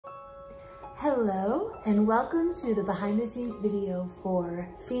Hello and welcome to the behind the scenes video for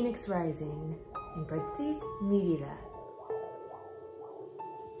Phoenix Rising, in parentheses, Mi Vida.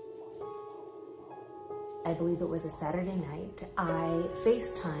 I believe it was a Saturday night. I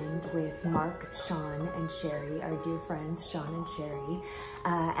FaceTimed with Mark, Sean, and Cherie, our dear friends, Sean and Cherie,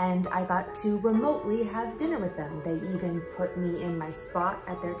 and I got to remotely have dinner with them. They even put me in my spot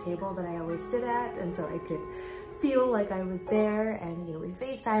at their table that I always sit at, and so I could feel like I was there. And we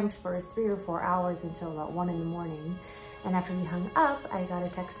FaceTimed for 3 or 4 hours until about 1 in the morning. And after we hung up, I got a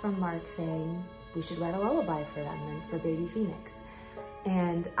text from Mark saying we should write a lullaby for them and for baby Phoenix.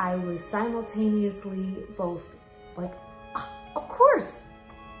 And I was simultaneously both like, of course,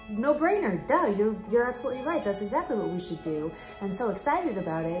 no brainer, duh, you're absolutely right. That's exactly what we should do. And so excited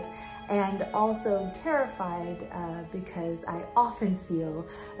about it. And also terrified because I often feel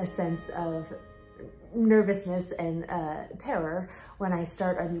a sense of nervousness and terror when I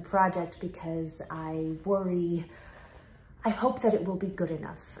start a new project, because I worry, I hope that it will be good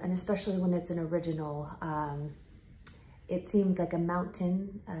enough. And especially when it's an original, it seems like a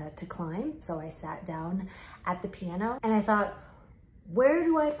mountain to climb. So I sat down at the piano and I thought, where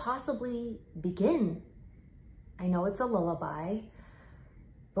do I possibly begin? I know it's a lullaby,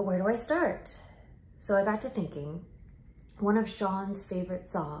 but where do I start? So I got to thinking. One of Sean's favorite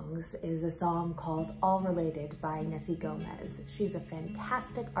songs is a song called All Related by Nessie Gomez. She's a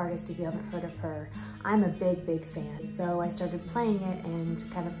fantastic artist if you haven't heard of her. I'm a big fan. So I started playing it and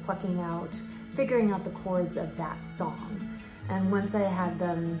kind of figuring out the chords of that song. And once I had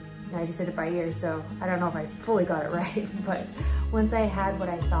them, I just did it by ear, so I don't know if I fully got it right, but once I had what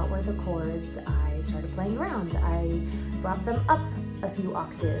I thought were the chords, I started playing around. I brought them up a few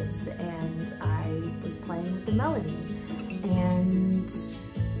octaves and I was playing with the melody. And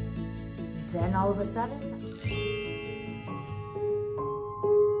then all of a sudden,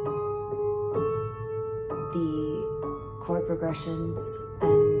 the chord progressions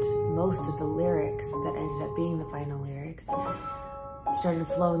and most of the lyrics that ended up being the final lyrics started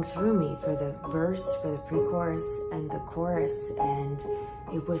flowing through me for the verse, for the pre-chorus, and the chorus. And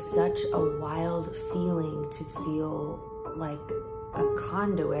it was such a wild feeling to feel like a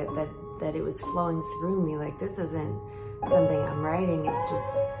conduit that it was flowing through me. Like, this isn't something I'm writing, it's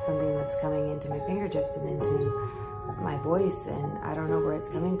just something that's coming into my fingertips and into my voice, and I don't know where it's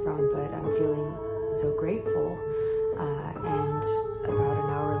coming from, but I'm feeling so grateful. And about an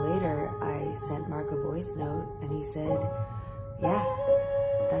hour later, I sent Mark a voice note and he said, yeah,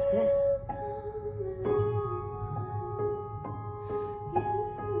 that's it.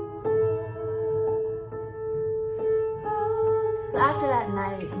 So after that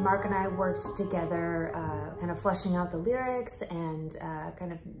night, Mark and I worked together, kind of fleshing out the lyrics and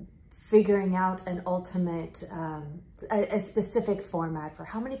kind of figuring out an ultimate, a specific format for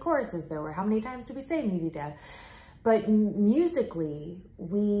how many choruses there were, how many times did we say Mi Vida. But musically,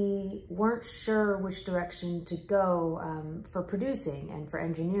 we weren't sure which direction to go for producing and for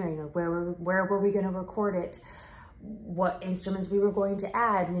engineering. Or where were we going to record it? What instruments we were going to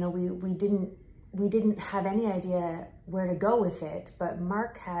add? We didn't have any idea where to go with it. But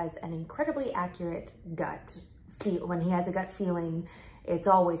Mark has an incredibly accurate gut feel. When he has a gut feeling, it's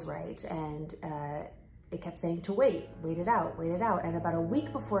always right. And it kept saying to wait it out. And about a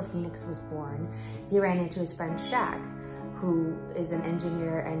week before Phoenix was born, he ran into his friend Shach, who is an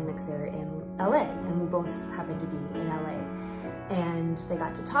engineer and mixer in LA, and we both happened to be in LA. And they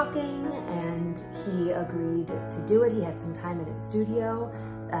got to talking and he agreed to do it. He had some time in his studio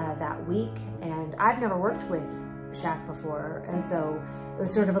that week, and I've never worked with Shach before, and so it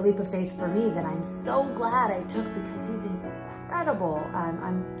was sort of a leap of faith for me that I'm so glad I took, because he's incredible.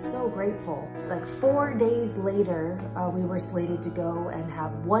 I'm so grateful. Like 4 days later, we were slated to go and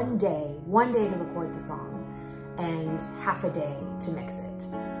have one day to record the song and half a day to mix it.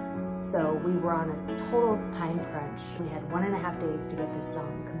 So we were on a total time crunch. We had 1.5 days to get this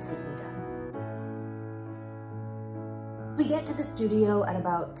song completely done. We get to the studio at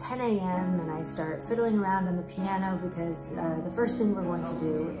about 10 a.m. and I start fiddling around on the piano, because the first thing we're going to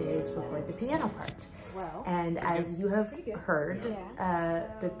do is record the piano part. And as you have heard,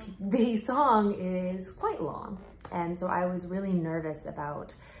 the song is quite long. And so I was really nervous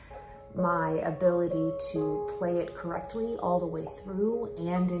about my ability to play it correctly all the way through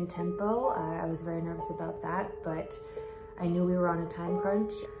and in tempo. I was very nervous about that, but I knew we were on a time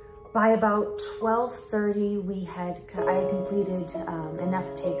crunch. By about 12:30, I had completed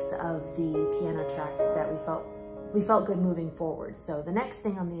enough takes of the piano track that we felt good moving forward. So the next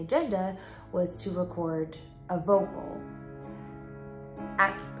thing on the agenda was to record a vocal.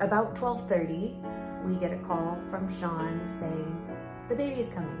 At about 12:30, we get a call from Sean saying, the baby is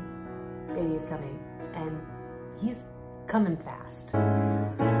coming. baby is coming, and he's coming fast.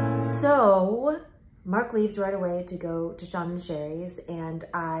 So Mark leaves right away to go to Sean and Cherie's, and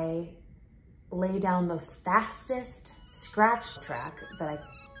I lay down the fastest scratch track that I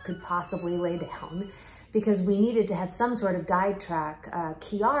could possibly lay down, because we needed to have some sort of guide track.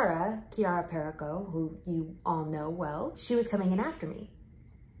 Kiara Perico, who you all know well, she was coming in after me.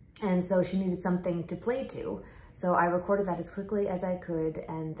 And so she needed something to play to. So I recorded that as quickly as I could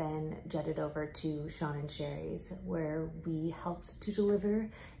and then jetted over to Sean and Cherie's, where we helped to deliver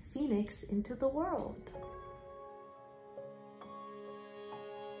Phoenix into the world.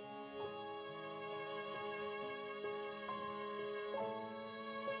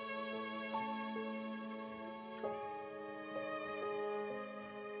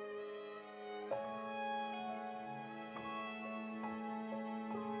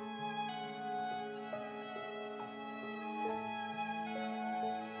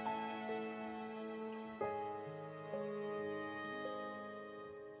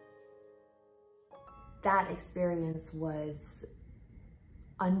 That experience was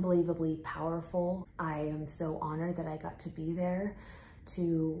unbelievably powerful. I am so honored that I got to be there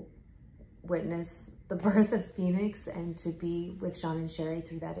to witness the birth of Phoenix and to be with Sean and Cherie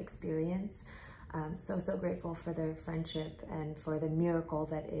through that experience. So grateful for their friendship and for the miracle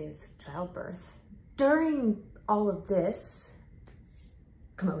that is childbirth. During all of this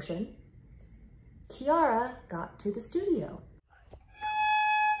commotion, Kiara got to the studio.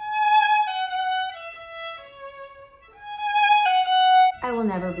 I will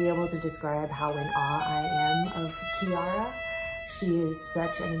never be able to describe how in awe I am of Kiara. She is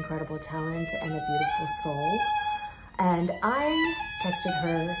such an incredible talent and a beautiful soul. And I texted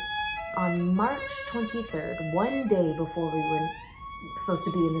her on March 23rd, one day before we were supposed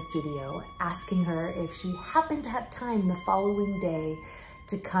to be in the studio, asking her if she happened to have time the following day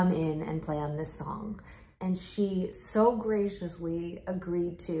to come in and play on this song. And she so graciously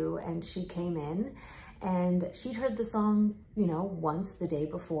agreed to, and she came in. And she'd heard the song, you know, once the day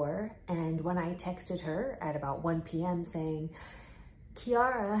before. And when I texted her at about 1 p.m. saying,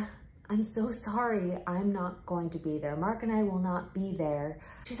 Kiara, I'm so sorry, I'm not going to be there. Mark and I will not be there.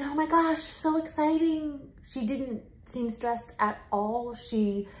 She said, oh my gosh, so exciting. She didn't seem stressed at all.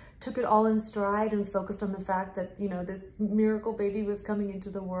 She took it all in stride and focused on the fact that, you know, this miracle baby was coming into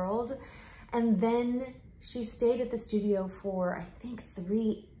the world. And then she stayed at the studio for, I think,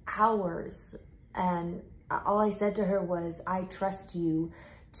 3 hours. And all I said to her was, I trust you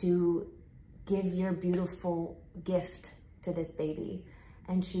to give your beautiful gift to this baby.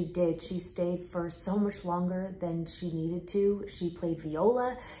 And she did. She stayed for so much longer than she needed to. She played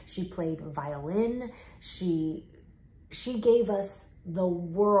viola, she played violin, she gave us the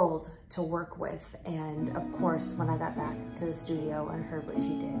world to work with. And of course, when I got back to the studio and heard what she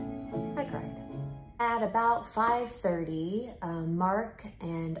did, I cried. At about 5:30, Mark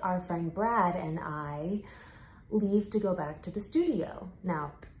and our friend Brad and I leave to go back to the studio.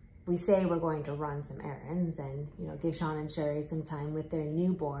 Now, we say we're going to run some errands and, you know, give Sean and Cherie some time with their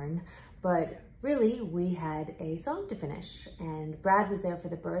newborn, but really we had a song to finish, and Brad was there for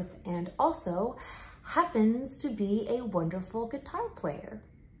the birth and also happens to be a wonderful guitar player.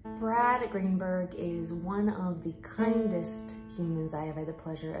 Brad Greenberg is one of the kindest humans I have had the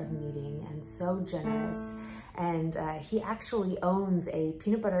pleasure of meeting, and so generous. And he actually owns a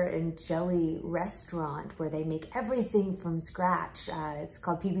peanut butter and jelly restaurant where they make everything from scratch. It's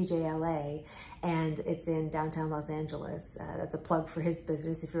called PBJLA, and it's in downtown Los Angeles. That's a plug for his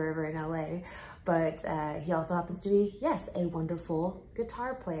business if you're ever in LA. But he also happens to be, yes, a wonderful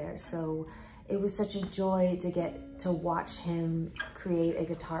guitar player. So it was such a joy to get to watch him create a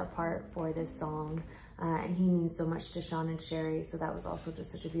guitar part for this song. And he means so much to Sean and Cherie, so that was also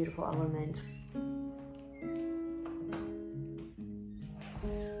just such a beautiful element.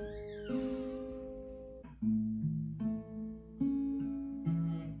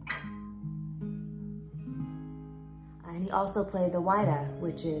 And he also played the Vida,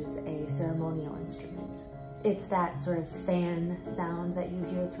 which is a ceremonial instrument. It's that sort of fan sound that you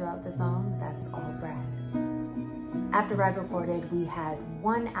hear throughout the song. That's all Brad. After Brad recorded, we had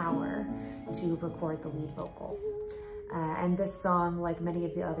 1 hour to record the lead vocal. And this song, like many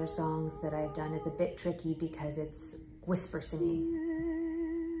of the other songs that I've done, is a bit tricky because it's whisper singing.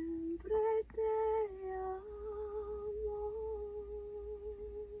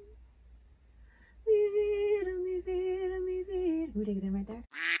 Can we take it in right there?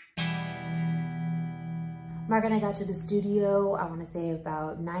 Mark and I got to the studio, I want to say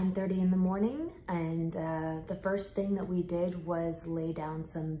about 9:30 in the morning, and the first thing that we did was lay down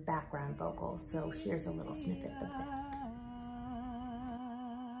some background vocals. So here's a little snippet of that.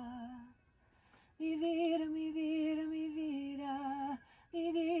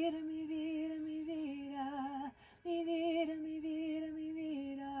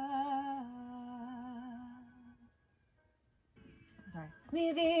 sorry.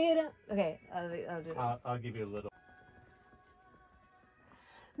 Mi vida. Okay, I'll do it. I'll give you a little.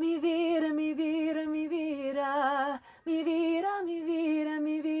 Mi vida, mi vida, mi vida, mi vida, mi vida,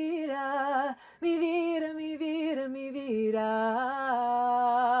 mi vida, mi vida, mi vida, mi vida.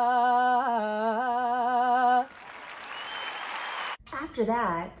 After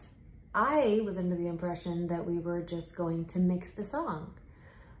that, I was under the impression that we were just going to mix the song,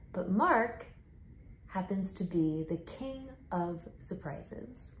 but Mark happens to be the king of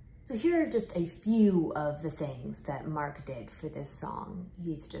surprises. So here are just a few of the things that Mark did for this song.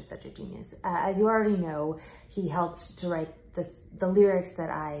 He's just such a genius. As you already know, he helped to write the lyrics that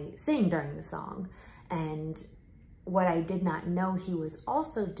I sing during the song. And what I did not know he was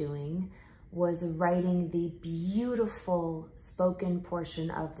also doing was writing the beautiful spoken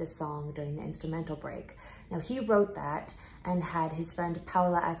portion of the song during the instrumental break. Now he wrote that and had his friend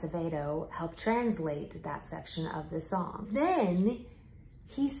Paula Acevedo help translate that section of the song. Then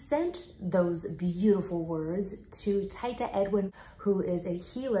he sent those beautiful words to Taita Edwin, who is a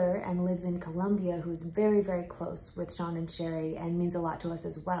healer and lives in Colombia, who's very, very close with Sean and Cherie and means a lot to us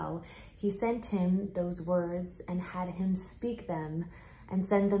as well. He sent him those words and had him speak them and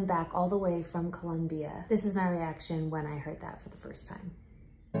send them back all the way from Colombia. This is my reaction when I heard that for the first time.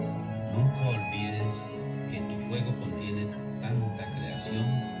 Nunca olvides que tu juego contiene tanta creación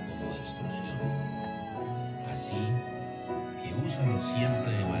como destrucción. Así que úsalo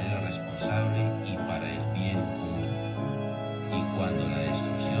siempre de manera responsable y para el bien común. Y cuando la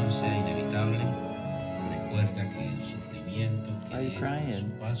destrucción sea inevitable, recuerda que el sufrimiento que deja a su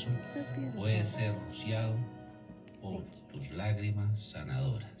paso puede ser rociado por tus lágrimas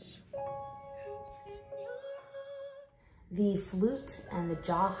sanadoras. The flute and the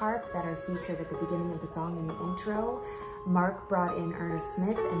jaw harp that are featured at the beginning of the song in the intro, Mark brought in Ernest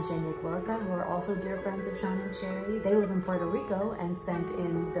and Zhenya Glorka, who are also dear friends of Sean and Cherie. They live in Puerto Rico and sent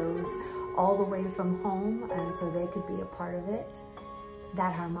in those all the way from home, and so they could be a part of it.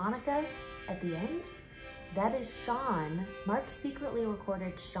 That harmonica at the end, that is Sean. Mark secretly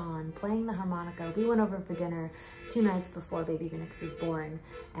recorded Sean playing the harmonica. We went over for dinner 2 nights before baby Phoenix was born,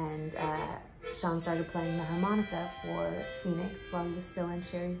 and Sean started playing the harmonica for Phoenix while he was still in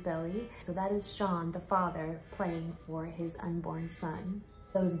Cherie's belly. So that is Sean, the father, playing for his unborn son.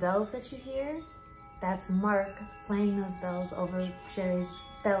 Those bells that you hear, that's Mark playing those bells over Cherie's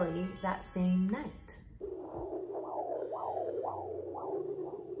belly that same night.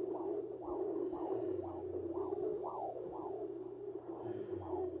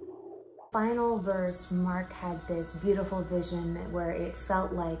 Final verse, Mark had this beautiful vision where it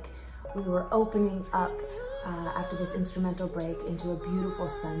felt like we were opening up after this instrumental break into a beautiful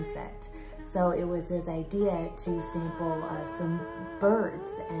sunset. So it was his idea to sample some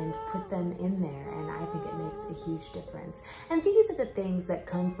birds and put them in there, and I think it makes a huge difference. And these are the things that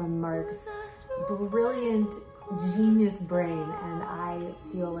come from Mark's brilliant, genius brain, and I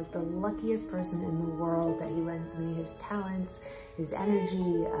feel like the luckiest person in the world that he lends me his talents, his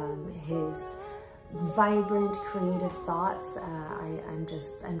energy, his vibrant, creative thoughts. I'm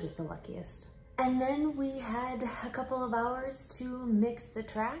just the luckiest. And then we had a couple of hours to mix the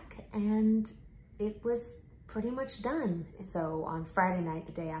track, and it was pretty much done. So on Friday night,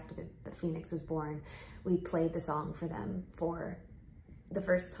 the day after the Phoenix was born, we played the song for them for the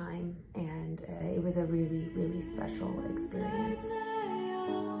first time, and it was a really, really special experience.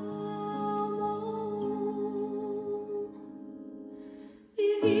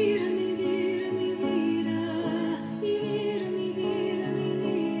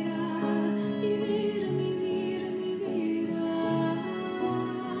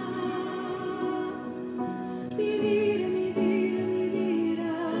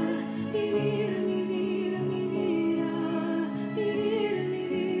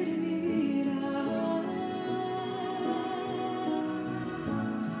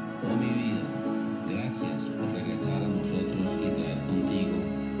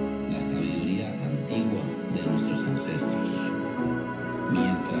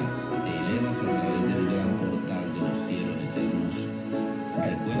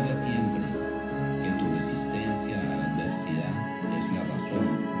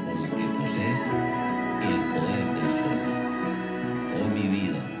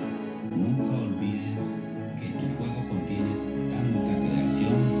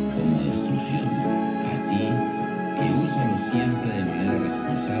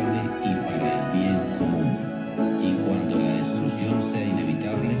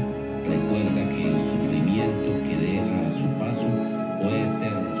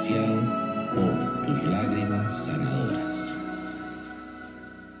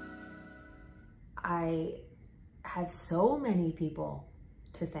 many people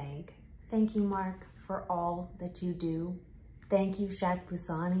to thank. Thank you, Mark, for all that you do. Thank you,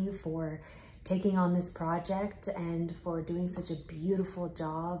 Boussani, for taking on this project and for doing such a beautiful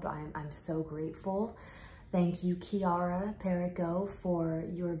job. I'm so grateful. Thank you, Kiara Perico, for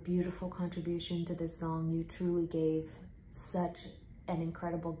your beautiful contribution to this song. You truly gave such an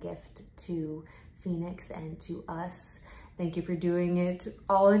incredible gift to Phoenix and to us. Thank you for doing it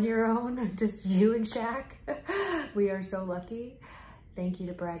all on your own, just you and Shaq. We are so lucky. Thank you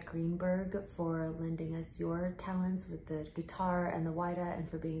to Brad Greenberg for lending us your talents with the guitar and the Vida, and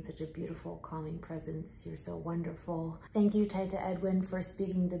for being such a beautiful, calming presence. You're so wonderful. Thank you, Taita Edwin, for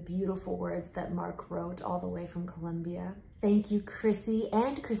speaking the beautiful words that Mark wrote all the way from Colombia. Thank you, Chrissy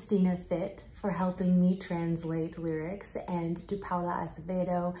and Christina Fitt, for helping me translate lyrics, and to Paula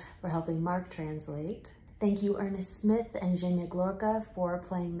Acevedo for helping Mark translate. Thank you, Ernest Smith and Zhenya Glorka, for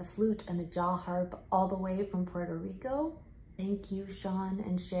playing the flute and the jaw harp all the way from Puerto Rico. Thank you, Sean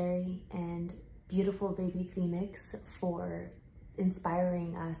and Cherie and beautiful baby Phoenix, for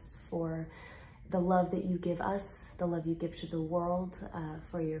inspiring us, for the love that you give us, the love you give to the world,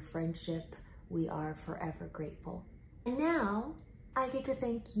 for your friendship. We are forever grateful. And now I get to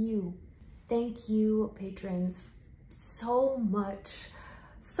thank you. Thank you, patrons, so much,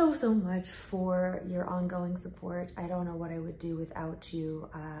 so much for your ongoing support. I don't know what I would do without you.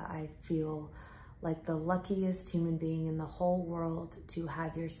 I feel like the luckiest human being in the whole world to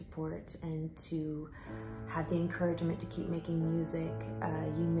have your support and to have the encouragement to keep making music.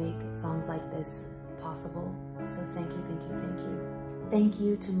 You make songs like this possible. So thank you, thank you, thank you. Thank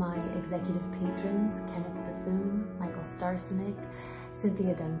you to my executive patrons, Kenneth Bethune, Michael Starsinik,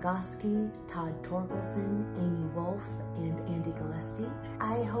 Cynthia Dungoski, Todd Torkelson, Amy Wolf, and Andy Gillespie.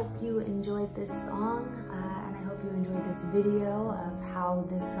 I hope you enjoyed this song, and I hope you enjoyed this video of how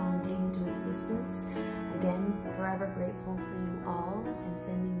this song came into existence. Again, forever grateful for you all, and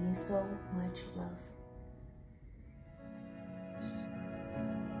sending you so much love.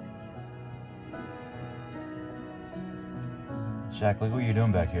 Jack, look what you're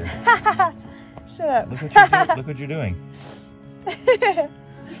doing back here. Shut up. Look what you're doing. I'm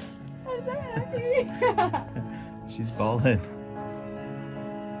so happy. She's falling.